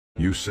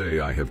You say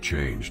I have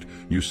changed.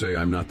 You say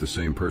I'm not the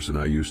same person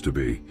I used to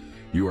be.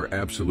 You are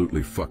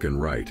absolutely fucking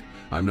right.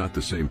 I'm not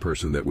the same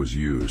person that was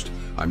used.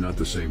 I'm not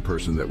the same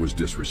person that was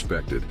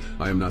disrespected.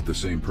 I am not the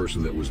same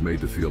person that was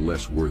made to feel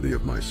less worthy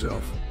of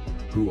myself.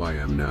 Who I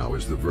am now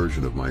is the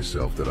version of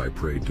myself that I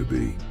prayed to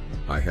be.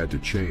 I had to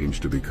change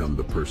to become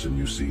the person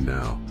you see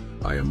now.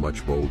 I am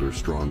much bolder,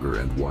 stronger,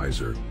 and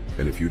wiser.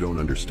 And if you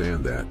don't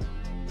understand that,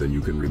 then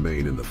you can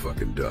remain in the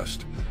fucking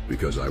dust,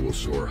 because I will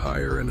soar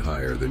higher and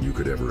higher than you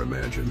could ever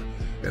imagine,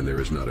 and there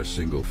is not a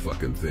single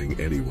fucking thing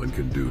anyone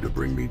can do to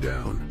bring me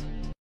down.